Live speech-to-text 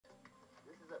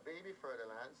maybe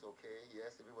fer-de-lance, okay.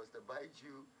 Yes, if it was to bite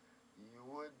you, you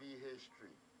would be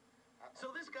history.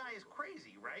 So this guy is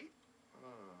crazy, right?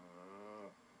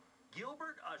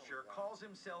 Gilbert Usher calls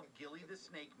himself Gilly the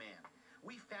Snake Man.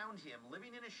 We found him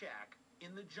living in a shack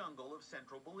in the jungle of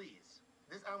central Belize.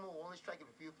 This animal will only strike if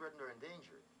you feel threatened or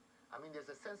endangered. I mean,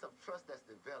 there's a sense of trust that's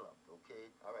developed,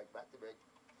 okay? All right, back to bed.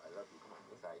 I love you. Come on,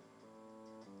 inside.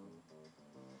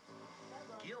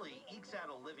 Gilly ekes out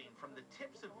a living from the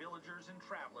tips of villagers and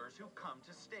travelers who come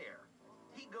to stare.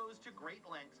 He goes to great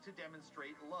lengths to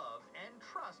demonstrate love and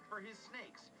trust for his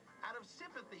snakes, out of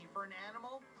sympathy for an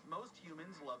animal most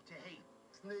humans love to hate.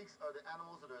 Snakes are the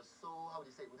animals that are so, how would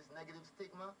you say, with this negative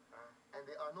stigma, and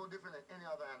they are no different than any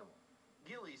other animal.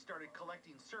 Gilly started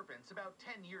collecting serpents about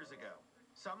 10 years ago.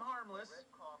 Some harmless,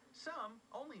 some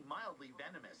only mildly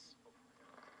venomous.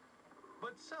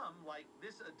 But some, like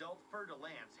this adult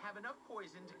fer-de-lance, have enough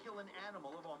poison to kill an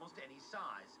animal of almost any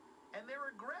size, and they're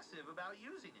aggressive about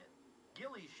using it.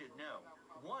 Gilly should know.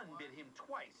 One bit him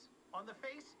twice, on the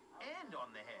face and on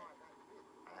the head.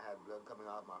 I had blood coming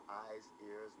out of my eyes,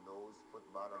 ears, nose, foot,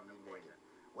 bottom, you name it.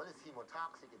 When it's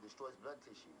hemotoxic, it destroys blood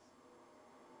tissues.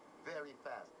 Very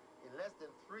fast. In less than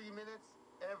 3 minutes,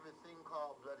 everything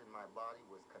called blood in my body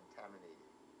was contaminated.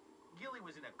 Gilly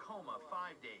was in a coma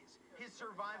 5 days. His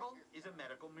survival is a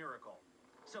medical miracle.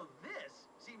 So this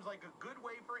seems like a good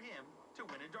way for him to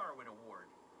win a Darwin Award.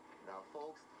 Now,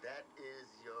 folks, that is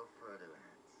your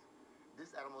fer-de-lance.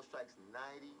 This animal strikes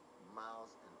 90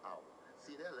 miles an hour.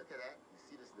 See there? Look at that. You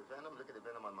see this, the venom? Look at the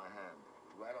venom on my hand.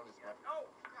 Right on this spot. Oh,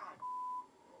 God.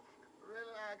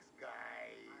 Relax,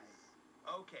 guys.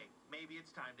 Okay, maybe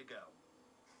it's time to go.